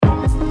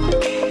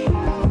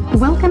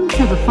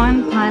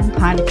PhonPod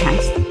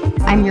podcast.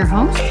 I'm your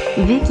host,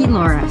 Vicky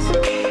Loras.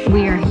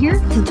 We are here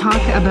to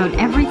talk about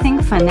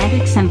everything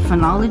phonetics and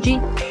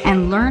phonology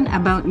and learn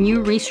about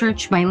new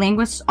research by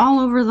linguists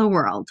all over the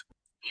world.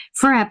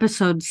 For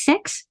episode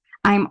 6,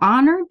 I'm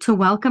honored to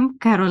welcome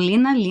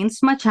Carolina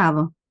Lins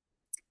Machado.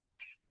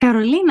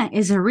 Carolina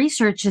is a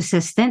research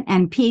assistant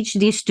and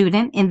PhD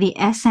student in the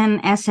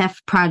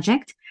SNSF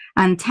project,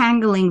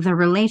 Untangling the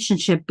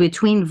Relationship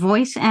Between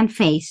Voice and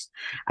Face,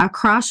 a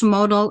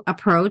cross-modal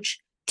approach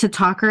to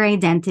talker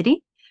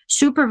identity,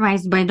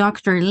 supervised by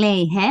Dr.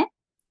 Lei He,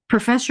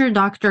 Professor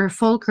Dr.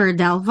 Volker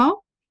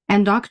Delvaux,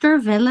 and Dr.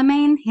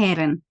 Willemijn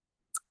Heren.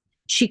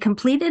 She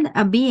completed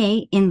a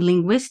BA in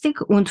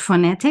Linguistik und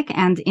Phonetik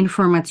and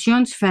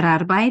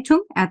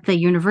Informationsverarbeitung at the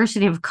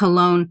University of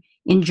Cologne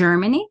in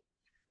Germany,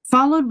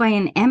 followed by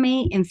an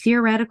MA in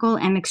Theoretical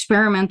and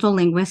Experimental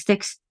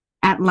Linguistics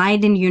at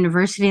Leiden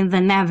University in the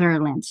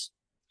Netherlands.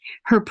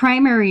 Her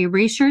primary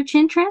research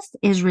interest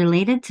is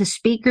related to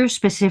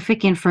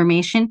speaker-specific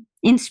information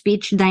in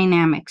speech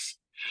dynamics.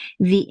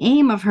 The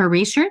aim of her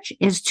research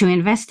is to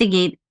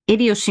investigate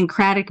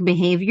idiosyncratic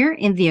behavior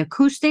in the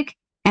acoustic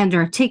and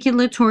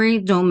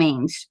articulatory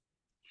domains.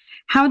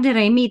 How did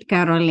I meet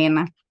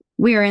Carolina?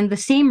 We are in the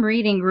same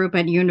reading group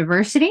at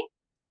university,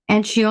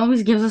 and she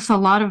always gives us a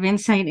lot of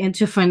insight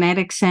into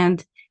phonetics,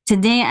 and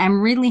today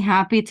I'm really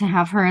happy to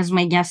have her as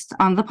my guest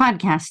on the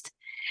podcast.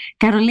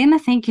 Carolina,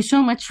 thank you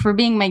so much for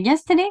being my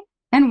guest today,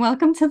 and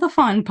welcome to the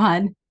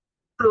PhonPod.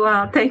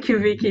 Wow, thank you,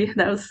 Vicky.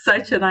 That was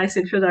such a nice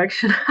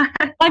introduction.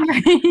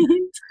 Great.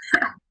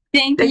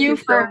 Thank you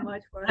so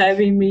much for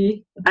having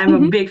me. I'm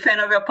a big fan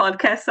of your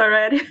podcast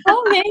already.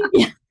 Okay.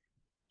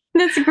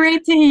 That's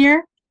great to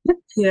hear.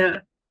 Yeah.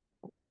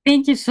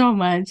 Thank you so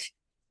much.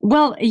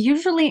 Well,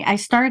 usually I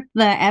start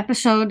the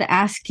episode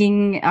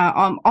asking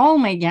all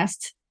my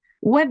guests,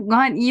 what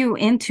got you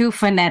into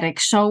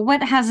phonetics? So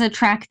what has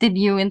attracted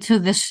you into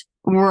this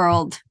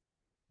world?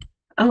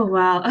 Oh,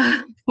 wow.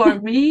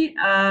 For me,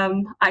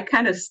 I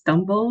kind of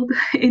stumbled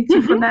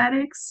into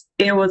phonetics.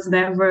 It was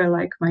never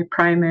like my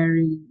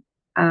primary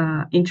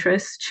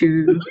interest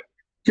to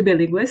be a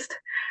linguist.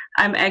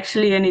 I'm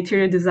actually an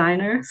interior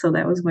designer, so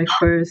that was my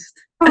first.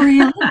 Oh,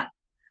 really?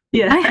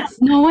 Yeah. I have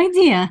no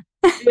idea.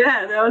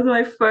 Yeah, that was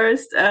my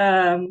first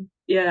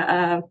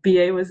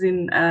BA was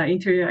in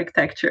interior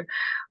architecture.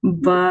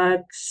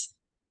 But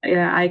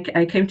yeah,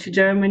 I came to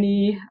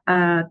Germany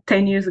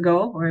 10 years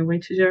ago, or I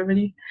went to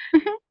Germany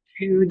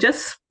to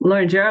just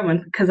learn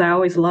German because I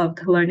always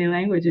loved learning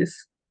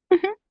languages.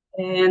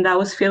 And I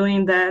was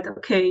feeling that,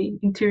 okay,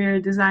 interior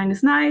design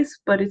is nice,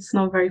 but it's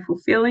not very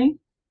fulfilling.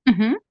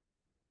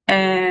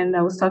 And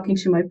I was talking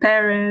to my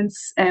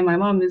parents, and my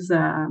mom is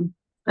a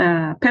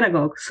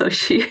pedagogue, so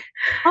she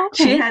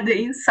had the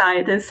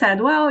insight and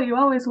said, well, you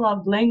always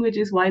loved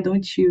languages, why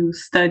don't you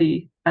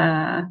study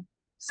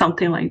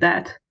something like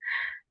that?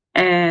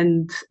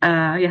 And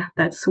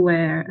that's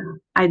where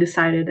I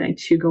decided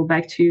to go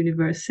back to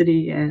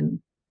university, and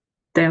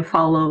then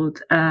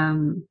followed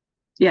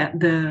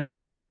the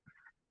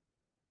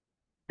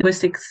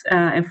linguistics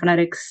and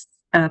phonetics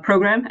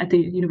program at the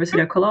University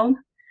of Cologne.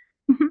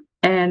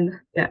 And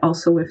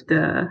also with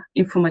the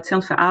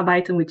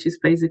Informationsverarbeitung, which is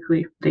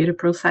basically data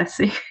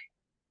processing.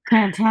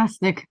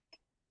 Fantastic.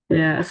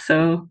 Yeah,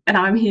 so, and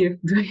I'm here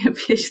doing a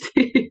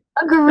PhD.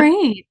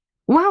 Great.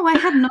 Wow, I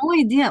had no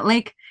idea.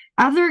 Like,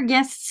 other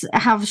guests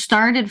have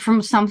started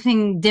from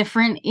something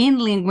different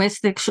in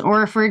linguistics,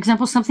 or, for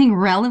example, something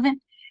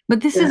relevant.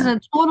 But this is a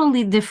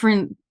totally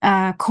different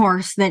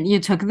course that you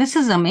took. This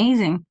is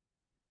amazing.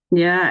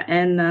 Yeah,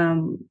 and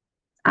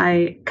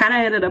I kind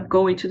of ended up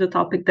going to the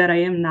topic that I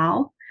am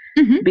now.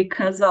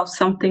 Because of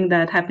something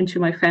that happened to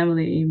my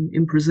family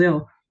in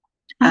Brazil.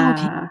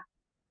 So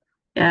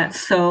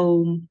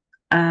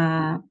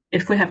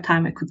if we have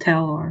time, I could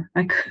tell, or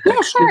I could. Yeah,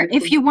 sure.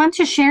 If you want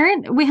to share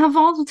it, we have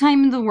all the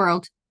time in the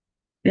world.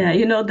 Yeah,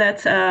 you know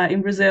that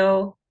in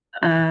Brazil,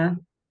 the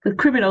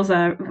criminals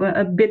are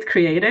a bit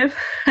creative.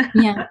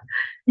 Yeah.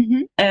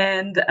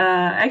 And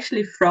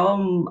actually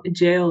from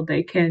jail,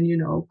 they can,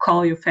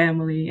 call your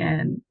family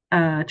and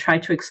try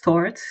to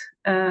extort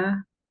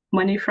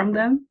money from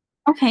them.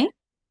 Okay.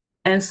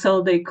 And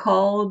so they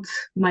called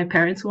my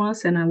parents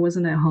once, and I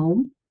wasn't at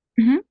home.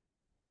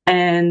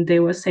 And they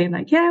were saying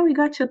like, yeah, we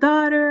got your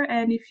daughter,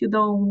 and if you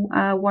don't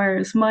wire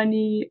us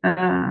money,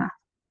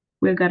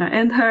 we're gonna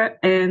end her.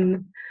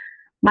 And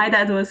my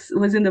dad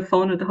was in the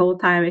phone the whole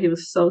time, and he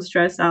was so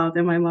stressed out.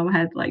 And my mom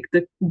had like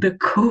the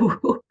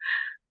cool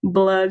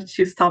blood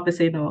to stop and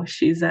say, no,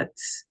 she's at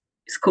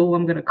school.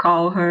 I'm gonna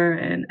call her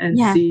and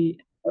see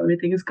how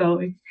everything is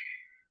going.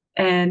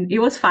 And it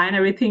was fine.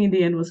 Everything in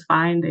the end was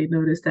fine. They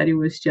noticed that it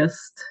was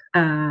just,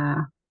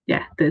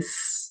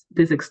 this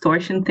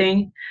extortion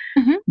thing.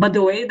 But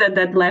the way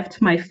that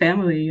left my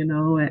family,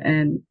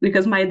 and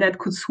because my dad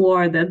could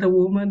swear that the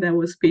woman that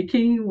was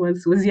speaking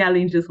was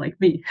yelling just like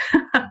me.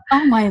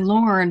 Oh, my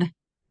Lord.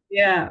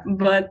 Yeah,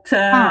 but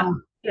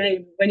when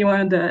you are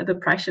under the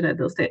pressure that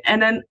those days.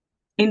 And then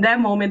in that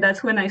moment,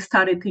 that's when I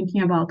started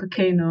thinking about,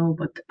 okay, no,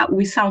 but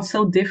we sound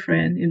so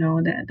different,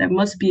 that there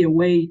must be a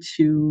way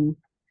to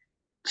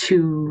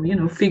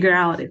figure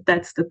out if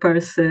that's the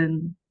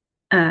person,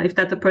 if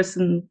that the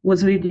person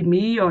was really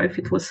me or if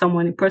it was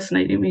someone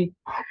impersonating me.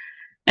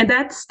 And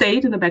that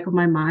stayed in the back of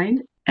my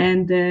mind.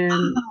 And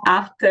then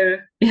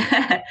after,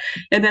 yeah,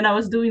 and then I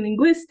was doing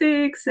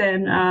linguistics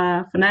and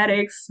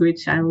phonetics,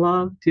 which I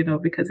loved,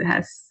 because it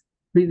has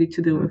really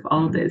to do with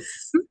all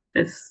this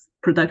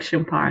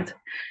production part.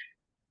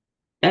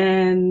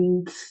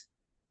 And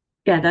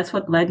yeah, that's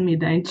what led me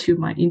then to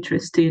my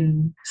interest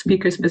in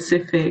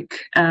speaker-specific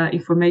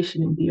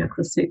information in the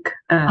acoustic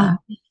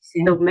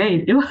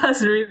domain. It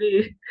was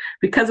really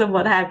because of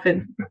what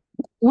happened.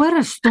 What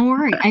a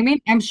story. I mean,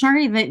 I'm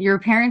sorry that your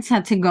parents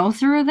had to go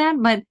through that,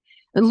 but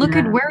look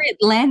at where it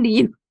landed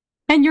you.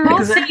 And you're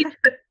all safe.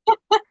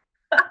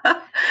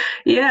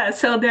 Yeah,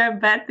 so there are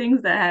bad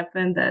things that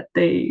happen that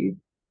they,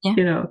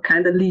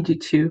 kind of lead you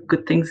to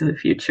good things in the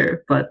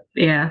future. But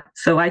yeah,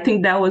 so I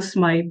think that was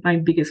my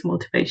biggest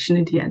motivation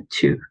in the end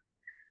to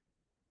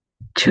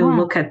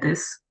look at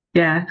this.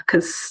 Yeah,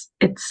 because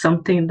it's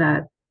something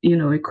that,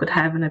 it could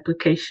have an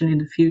application in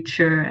the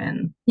future.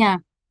 And yeah.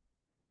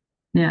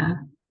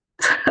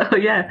 So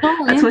yeah,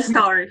 that's my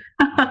story.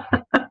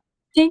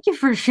 Thank you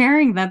for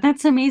sharing that.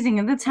 That's amazing.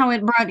 And that's how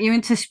it brought you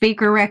into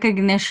speaker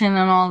recognition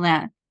and all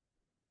that.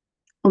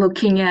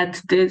 Looking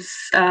at this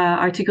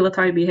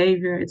articulatory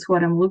behavior, it's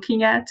what I'm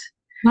looking at.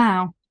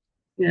 Wow.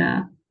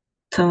 Yeah.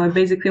 So I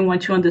basically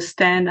want to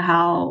understand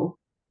how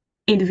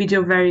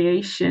individual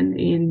variation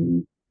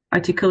in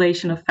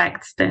articulation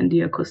affects then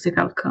the acoustic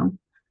outcome.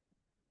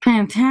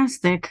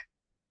 Fantastic.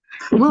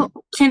 Well,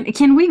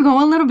 can we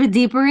go a little bit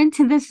deeper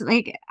into this?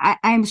 Like,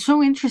 I'm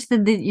so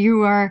interested that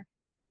you're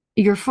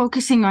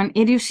focusing on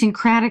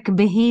idiosyncratic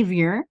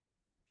behavior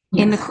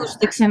in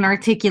acoustics and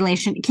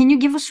articulation. Can you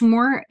give us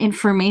more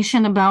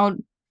information about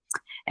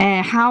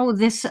how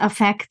this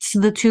affects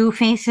the two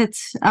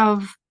facets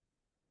of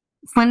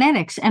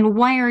phonetics, and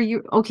why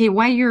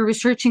you're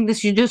researching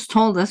this? You just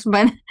told us,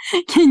 but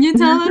can you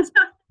tell us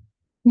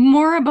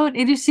more about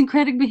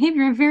idiosyncratic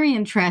behavior? I'm very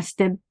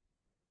interested.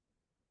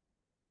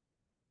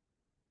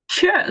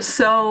 Sure.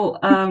 So,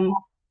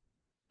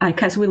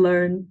 like as we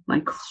learn,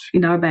 like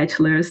in our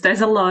bachelor's,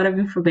 there's a lot of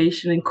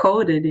information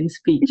encoded in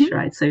speech,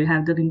 right? So you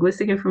have the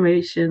linguistic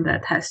information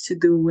that has to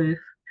do with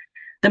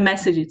the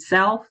message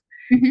itself,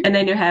 and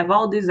then you have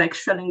all this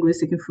extra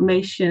linguistic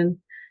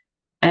information,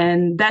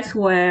 and that's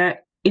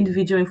where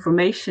individual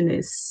information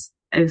is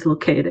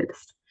located.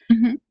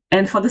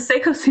 And for the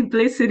sake of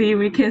simplicity,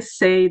 we can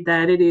say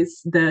that it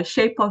is the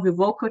shape of your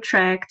vocal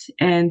tract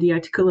and the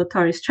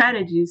articulatory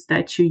strategies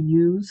that you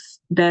use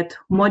that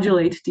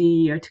modulate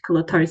the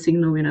articulatory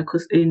signal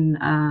in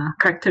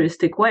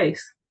characteristic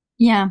ways.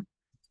 Yeah.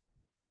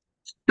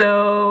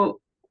 So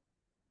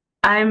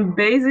I'm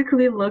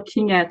basically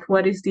looking at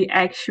what is the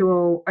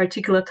actual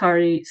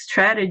articulatory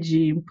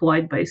strategy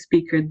employed by a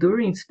speaker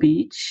during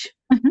speech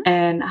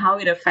and how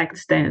it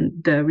affects then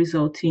the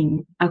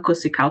resulting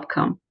acoustic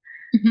outcome.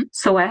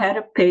 So I had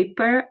a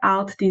paper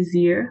out this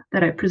year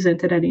that I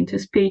presented at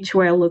Interspeech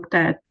where I looked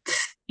at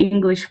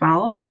English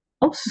vowels,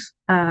 e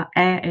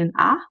and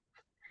a,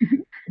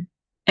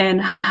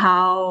 and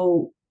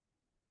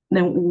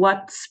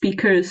what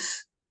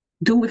speakers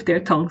do with their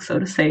tongue, so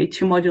to say,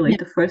 to modulate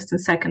the first and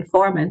second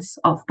formants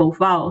of both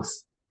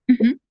vowels.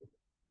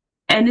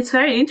 And it's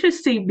very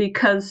interesting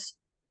because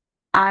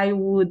I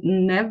would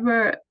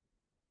never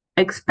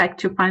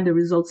expect to find the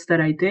results that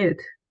I did.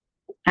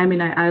 I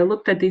mean, I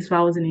looked at these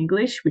vowels in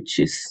English, which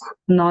is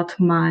not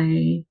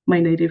my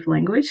native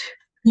language.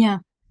 Yeah.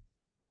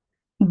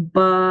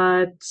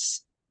 But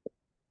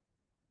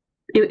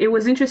it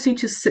was interesting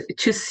to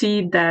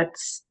see that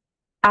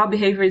our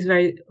behavior is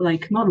very,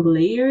 like, not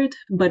layered,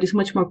 but it's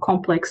much more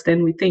complex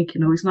than we think.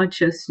 It's not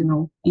just,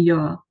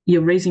 you're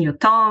raising your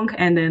tongue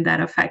and then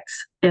that affects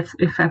if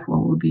F1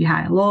 will be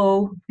high or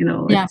low.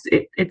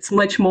 It's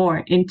much more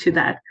into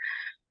that.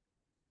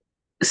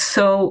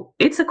 So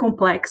it's a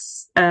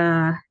complex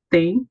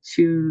thing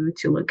to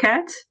look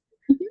at,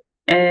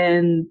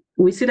 and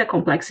we see the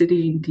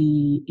complexity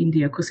in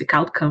the acoustic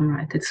outcome,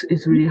 right?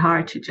 It's really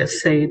hard to just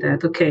say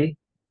that, okay,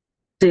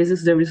 this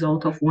is the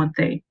result of one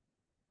thing.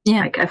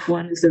 Like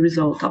F1 is the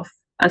result of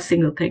a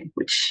single thing,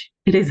 which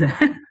it isn't.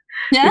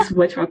 It's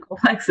much more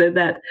complex than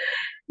that.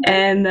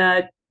 And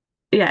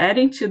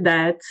adding to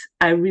that,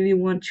 I really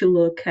want to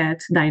look at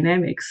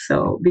dynamics.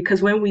 So,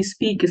 because when we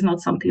speak, it's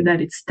not something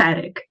that it's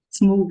static,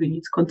 it's moving,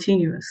 it's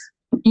continuous.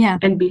 Yeah.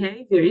 And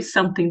behavior is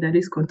something that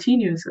is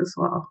continuous as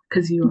well,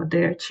 because you are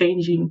there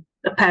changing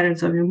the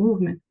patterns of your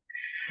movement.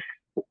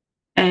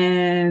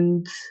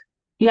 And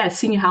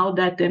seeing how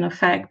that then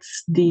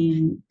affects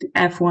the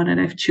F1 and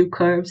F2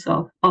 curves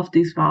of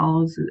these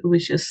vowels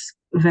was just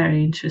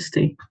very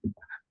interesting.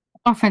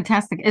 Oh,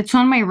 fantastic. It's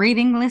on my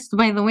reading list,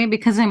 by the way,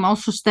 because I'm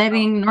also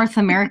studying North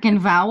American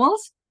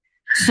vowels.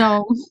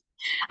 So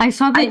I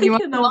saw that you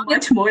know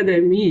much more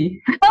than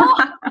me.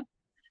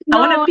 I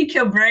want to pick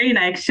your brain,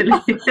 actually.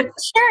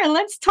 Sure,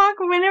 let's talk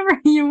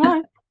whenever you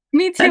want.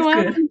 Me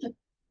too.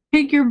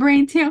 Pick your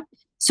brain too.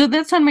 So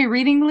that's on my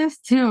reading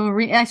list too.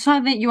 I saw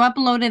that you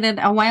uploaded it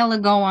a while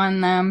ago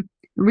on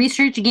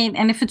ResearchGate,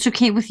 and if it's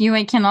okay with you,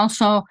 I can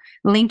also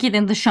link it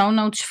in the show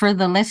notes for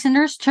the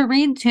listeners to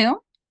read too.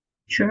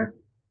 Sure.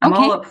 I'm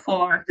Okay, all up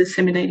for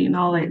disseminating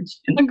knowledge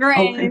and great.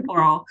 open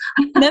for all.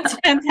 That's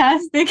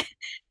fantastic.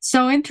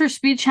 So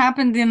interspeech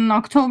happened in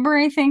October,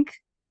 I think,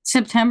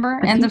 September,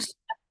 I end think, of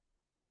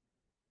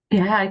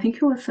yeah, I think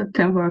it was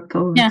September,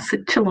 October. yeah.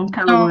 Such a long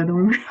time ago, So I don't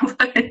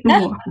remember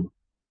anymore.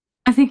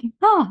 I think,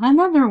 oh,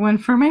 another one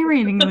for my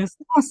reading list.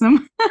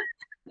 Awesome.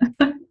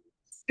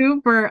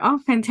 Super. Oh,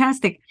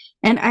 fantastic.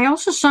 And I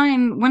also saw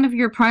in one of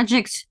your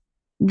projects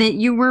that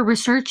you were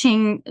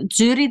researching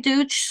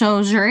Zürichdeutsch,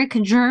 so Zurich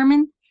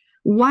German.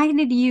 Why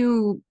did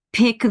you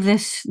pick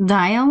this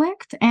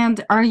dialect?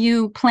 And are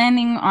you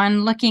planning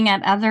on looking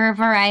at other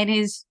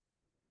varieties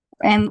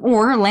and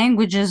or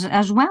languages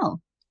as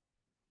well?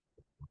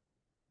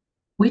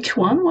 Which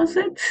one was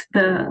it?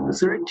 The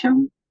Zurich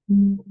German?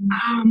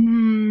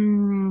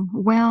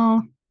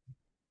 Well,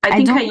 I I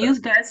think I don't.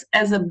 used that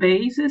as a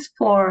basis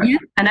for. Yeah.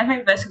 I never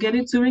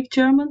investigated Zurich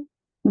German,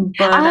 but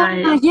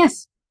Ah,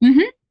 yes.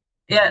 Mm-hmm.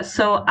 yeah.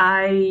 So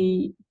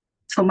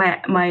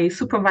my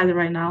supervisor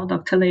right now,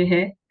 Dr.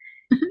 Lehe,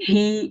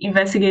 he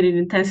investigated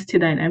intensity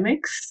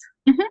dynamics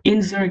Mm-hmm.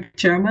 in Zurich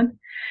German,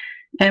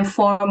 and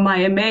for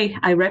my MA,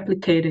 I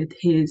replicated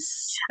his.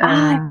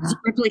 Ah, it's Yeah,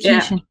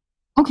 replication.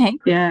 Okay.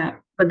 yeah.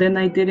 But then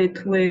I did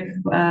it with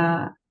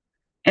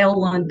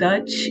L1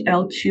 Dutch,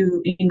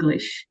 L2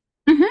 English.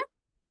 Mm-hmm.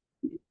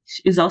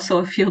 Is also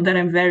a field that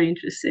I'm very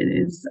interested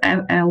in, is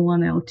L1,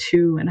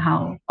 L2, and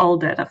how all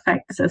that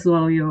affects as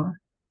well your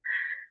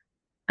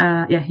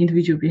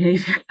individual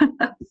behavior.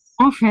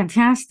 Oh,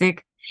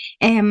 fantastic.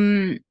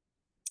 Um,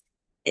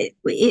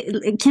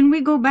 can we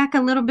go back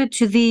a little bit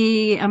to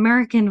the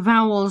American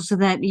vowels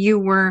that you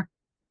were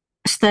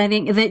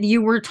studying, that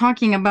you were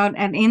talking about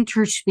at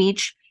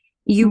interspeech?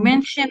 You Mhm.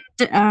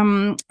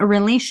 mentioned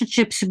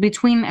relationships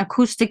between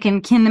acoustic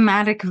and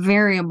kinematic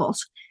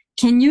variables.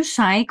 Can you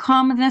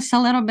psychom this a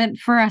little bit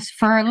for us,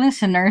 for our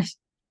listeners?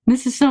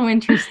 This is so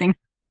interesting.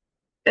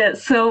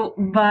 So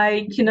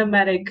by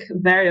kinematic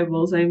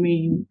variables, I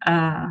mean,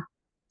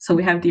 so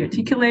we have the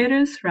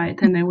articulators,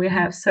 right? And then we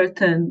have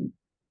certain,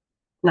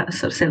 let's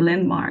say,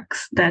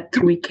 landmarks that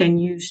we can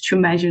use to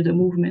measure the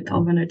movement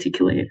of an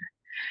articulator.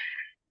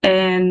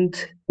 And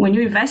when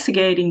you're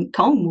investigating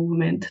tongue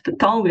movement, the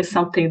tongue is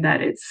something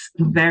that is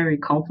very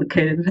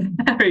complicated,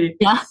 very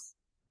Yeah.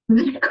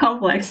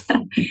 complex.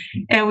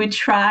 And we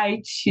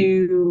try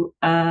to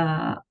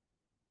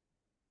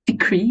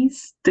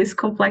decrease this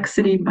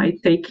complexity by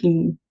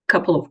taking a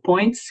couple of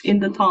points in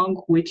the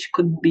tongue, which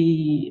could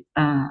be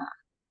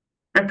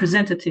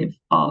representative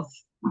of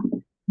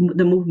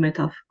the movement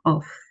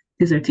of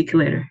this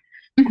articulator.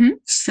 Mm-hmm.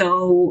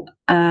 So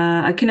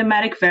a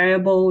kinematic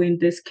variable in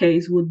this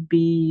case would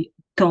be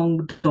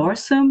tongue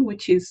dorsum,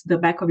 which is the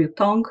back of your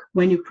tongue.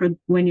 When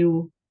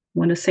you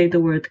want to say the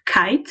word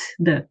kite,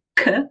 the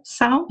k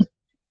sound,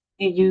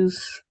 you use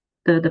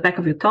the back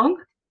of your tongue,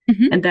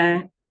 Mm-hmm.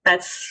 and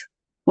that's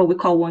what we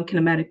call one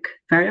kinematic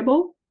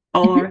variable,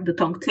 Mm-hmm. or the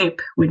tongue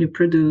tip when you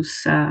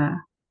produce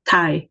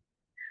Thai.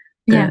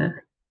 Yeah.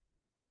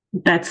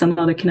 That's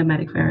another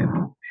kinematic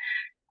variable.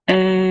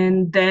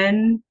 And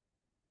then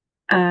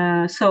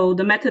so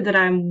the method that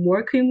I'm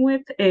working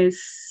with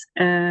is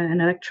an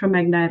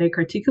electromagnetic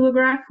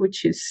articulograph,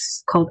 which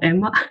is called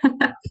EMMA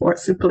for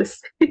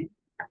simplicity.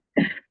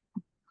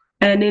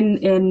 And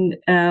in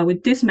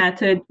with this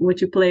method, what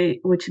you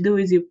do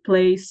is you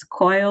place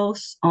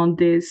coils on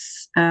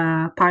these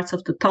parts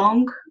of the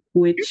tongue,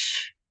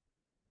 which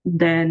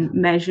then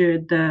measure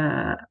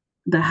the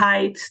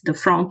height, the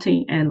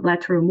fronting, and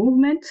lateral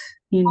movement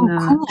in Oh,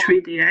 cool.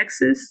 3D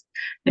axis.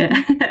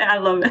 Yeah, I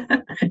love it.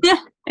 Yeah.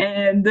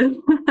 And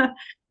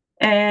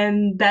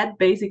and that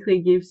basically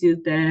gives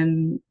you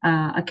then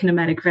a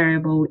kinematic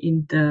variable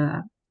in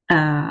the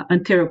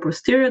anterior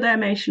posterior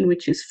dimension,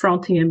 which is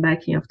fronting and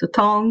backing of the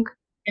tongue.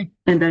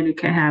 And then you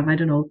can have, I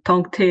don't know,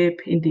 tongue tip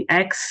in the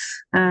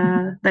X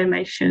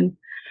dimension,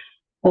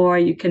 or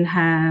you can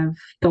have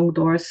tongue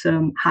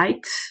dorsum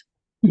height,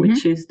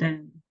 which is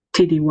then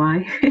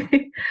TDY.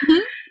 Mm-hmm.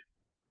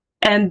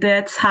 And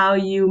that's how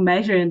you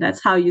measure, and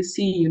that's how you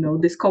see,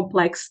 this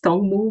complex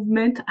tongue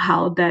movement,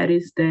 how that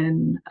is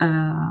then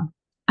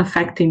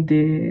affecting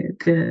the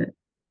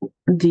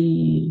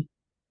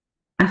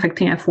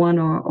affecting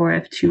F1 or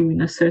F2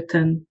 in a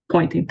certain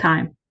point in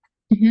time.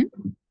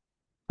 Mm-hmm.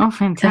 Oh,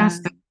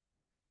 fantastic.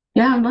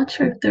 Yeah, I'm not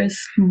sure if there's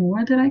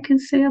more that I can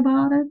say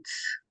about it.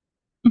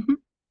 Mm-hmm.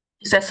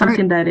 Is that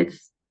something that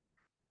it's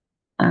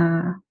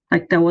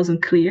like that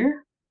wasn't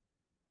clear?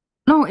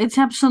 No, it's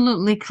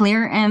absolutely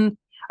clear. And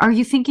are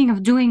you thinking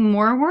of doing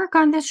more work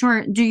on this,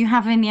 or do you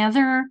have any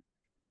other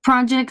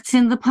projects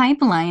in the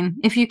pipeline,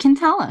 if you can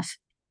tell us?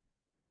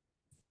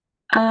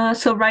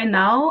 So right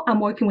now I'm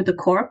working with the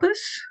corpus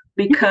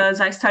because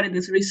I started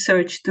this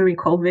research during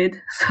COVID,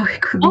 so we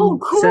Oh,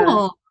 couldn't.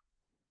 cool.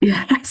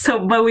 Yeah,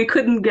 but we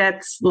couldn't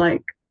get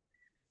like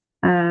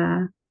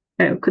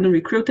we couldn't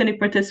recruit any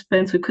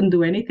participants. We couldn't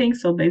do anything.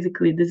 So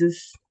basically, this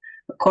is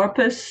a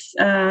corpus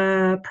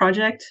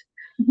project.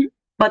 Mhm.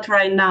 But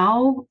right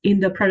now, in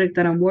the project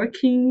that I'm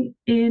working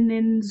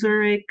in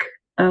Zurich,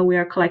 we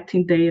are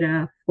collecting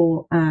data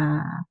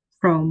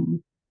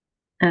from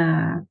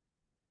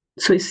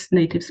Swiss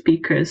native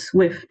speakers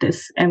with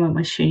this Emma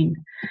machine,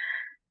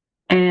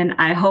 and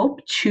I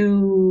hope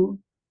to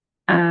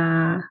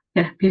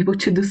be able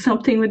to do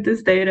something with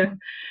this data.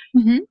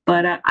 Mhm.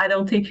 But I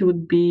don't think it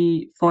would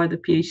be for the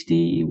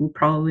PhD. It would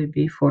probably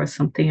be for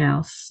something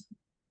else.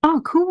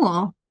 Oh,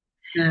 cool.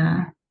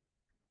 Yeah.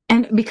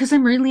 And because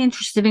I'm really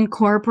interested in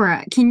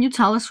corpora, can you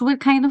tell us what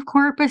kind of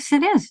corpus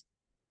it is?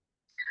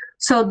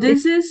 So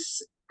this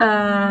is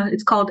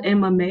it's called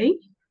MMA,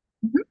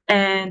 Mhm.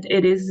 and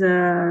it is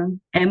a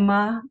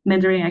Emma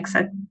Mandarin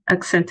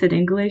accented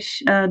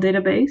English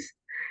database.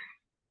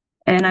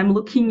 And I'm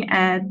looking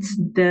at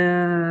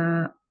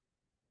the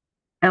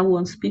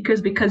L1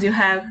 speakers because you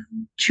have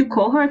two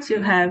cohorts.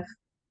 You have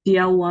the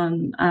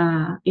L1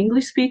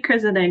 English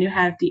speakers, and then you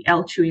have the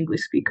L2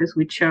 English speakers,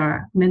 which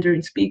are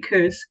Mandarin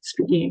speakers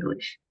speaking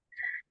English.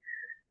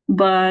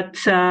 But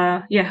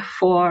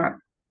for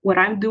what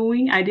I'm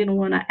doing, I didn't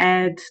want to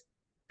add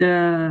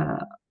the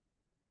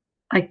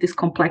this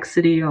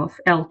complexity of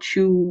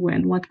L2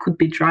 and what could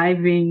be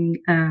driving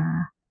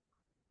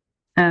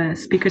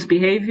speakers'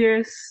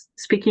 behaviors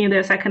speaking in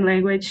their second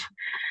language.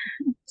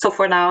 So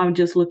for now, I'm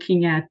just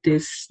looking at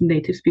this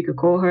native speaker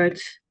cohort.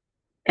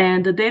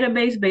 And the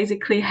database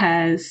basically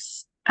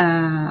has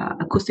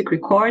acoustic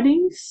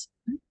recordings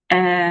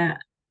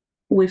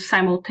with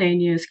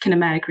simultaneous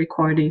kinematic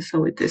recordings. So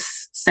with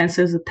this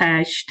sensors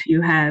attached,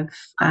 you have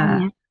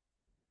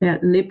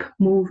lip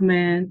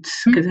movement,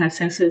 because it has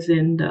sensors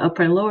in the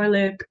upper and lower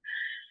lip.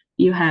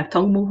 You have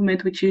tongue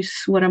movement, which is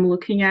what I'm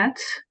looking at.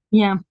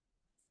 Yeah.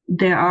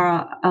 There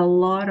are a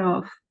lot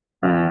of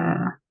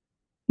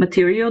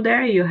material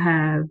there. You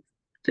have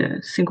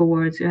the single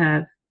words, you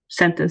have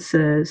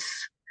sentences.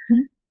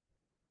 Mhm.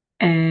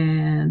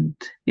 And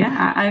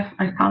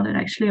I found it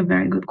actually a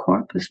very good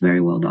corpus,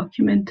 very well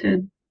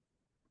documented,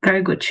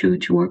 very good to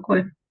work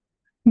with.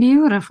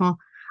 Beautiful.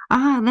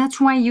 That's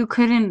why you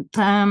couldn't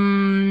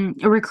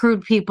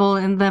recruit people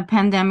in the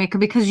pandemic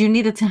because you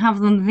needed to have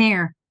them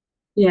there.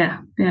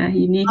 Yeah.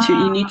 You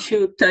need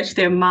to touch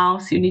their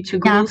mouths. You need to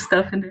Yeah, glue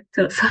stuff in it.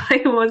 So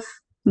it was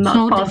not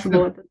so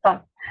possible difficult. at the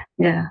time.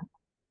 Yeah.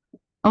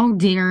 Oh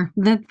dear,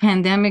 that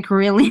pandemic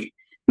really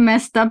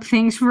messed up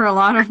things for a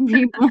lot of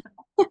people,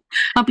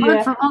 apart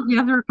Yeah. from all the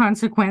other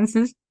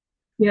consequences.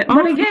 Yeah.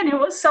 But Oh, again, it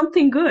was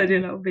something good,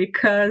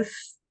 because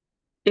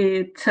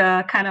it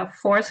kind of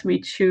forced me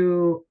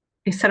to,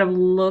 instead of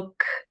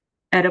look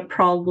at a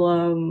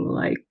problem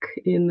like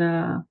in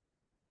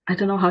I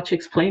don't know how to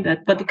explain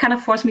that, but it kind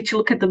of forced me to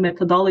look at the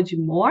methodology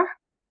more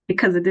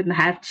because I didn't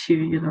have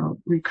to,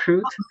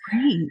 recruit.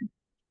 great.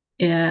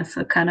 Yeah,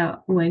 so kind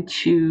of went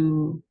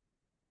to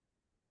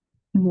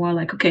more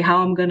like, okay, how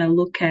I'm gonna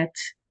look at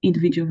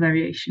individual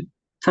variation.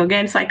 So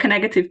again, it's like a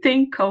negative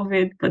thing,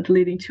 COVID, but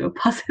leading to a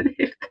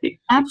positive thing.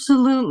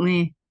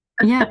 Absolutely.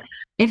 Yeah.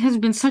 It has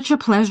been such a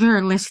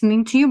pleasure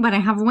listening to you, but I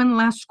have one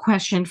last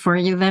question for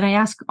you that I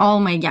ask all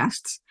my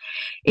guests.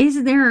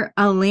 Is there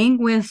a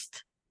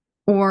linguist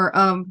or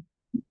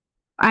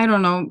I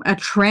don't know, a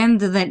trend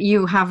that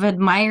you have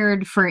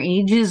admired for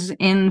ages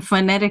in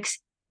phonetics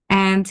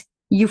and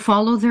you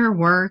follow their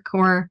work,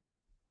 or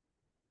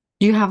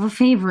do you have a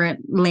favorite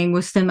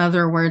linguist, in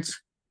other words?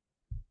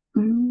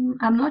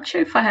 I'm not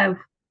sure if I have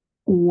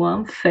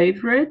one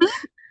favorite,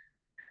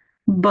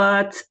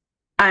 but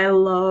I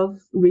love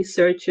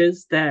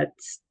researchers that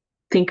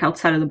think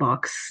outside of the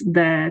box,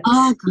 that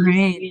Oh, you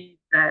great. see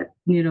that,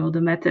 the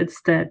methods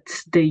that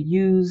they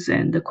use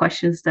and the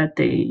questions that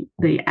they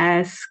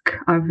ask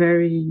are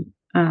very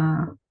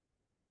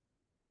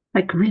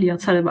like really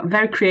outside of the box,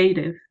 very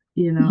creative,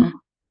 Mhm.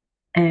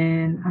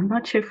 and I'm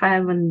not sure if I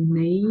have a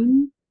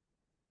name.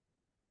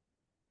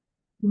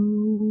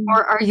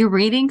 Or are you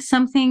reading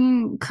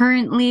something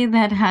currently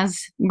that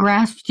has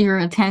grasped your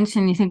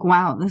attention? You think,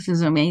 wow, this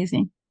is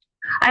amazing.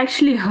 I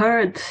actually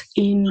heard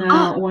in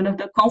Oh, one of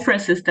the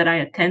conferences that I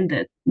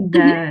attended mhm.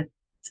 that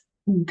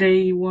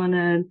they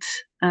wanted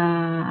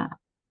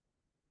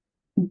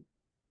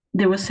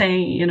they were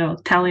saying,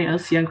 telling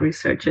us young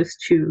researchers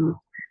to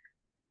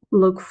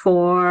look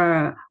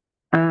for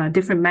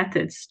different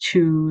methods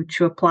to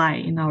apply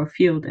in our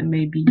field, and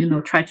maybe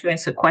try to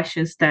answer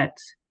questions that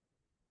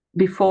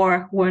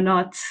before were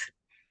not,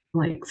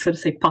 like, so to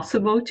say,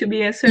 possible to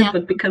be answered, Yeah.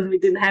 but because we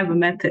didn't have a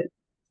method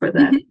for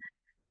that. Mhm.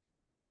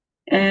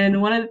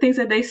 And one of the things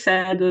that they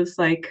said was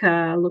like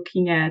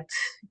looking at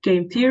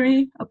game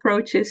theory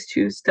approaches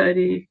to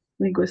study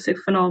linguistic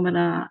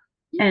phenomena.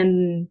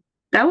 And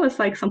that was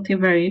like something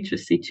very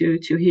interesting to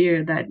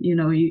hear, that,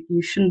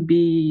 you shouldn't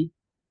be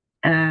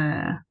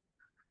uh,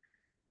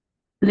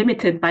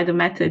 limited by the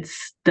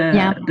methods,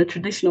 Yeah, the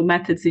traditional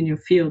methods in your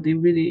field. You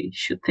really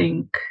should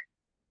think,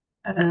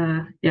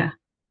 a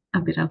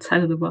bit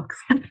outside of the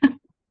box.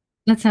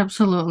 that's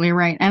absolutely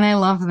right. And I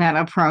love that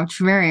approach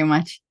very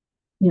much.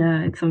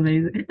 Yeah, it's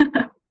amazing.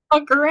 Oh,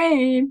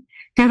 great.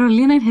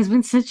 Carolina, it has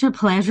been such a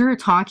pleasure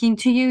talking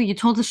to you. You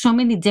told us so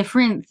many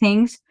different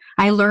things.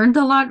 I learned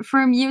a lot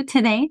from you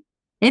today.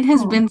 It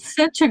has Oh, been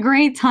such a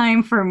great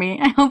time for me.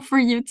 I hope for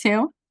you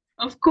too.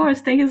 of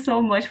course. Thank you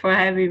so much for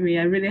having me.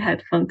 I really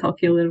had fun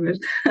talking a little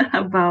bit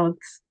about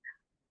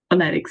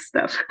phonetic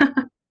stuff.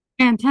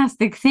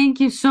 Fantastic. Thank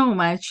you so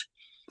much.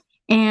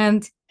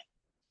 And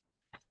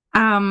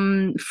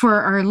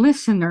for our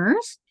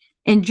listeners,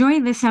 enjoy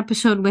this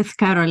episode with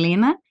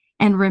Carolina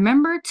and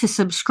remember to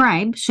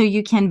subscribe so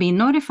you can be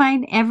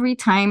notified every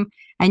time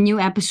a new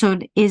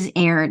episode is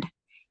aired.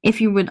 If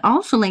you would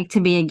also like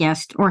to be a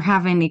guest or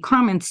have any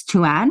comments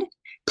to add,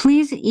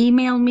 please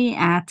email me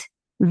at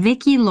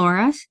Vicky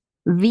Loras,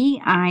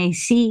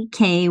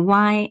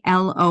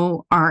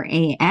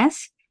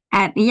 VICKYLORAS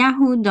at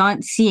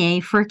yahoo.ca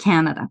for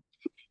Canada.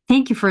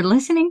 Thank you for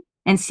listening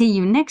and see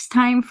you next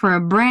time for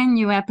a brand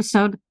new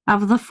episode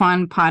of the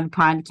PhonPod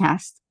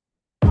podcast.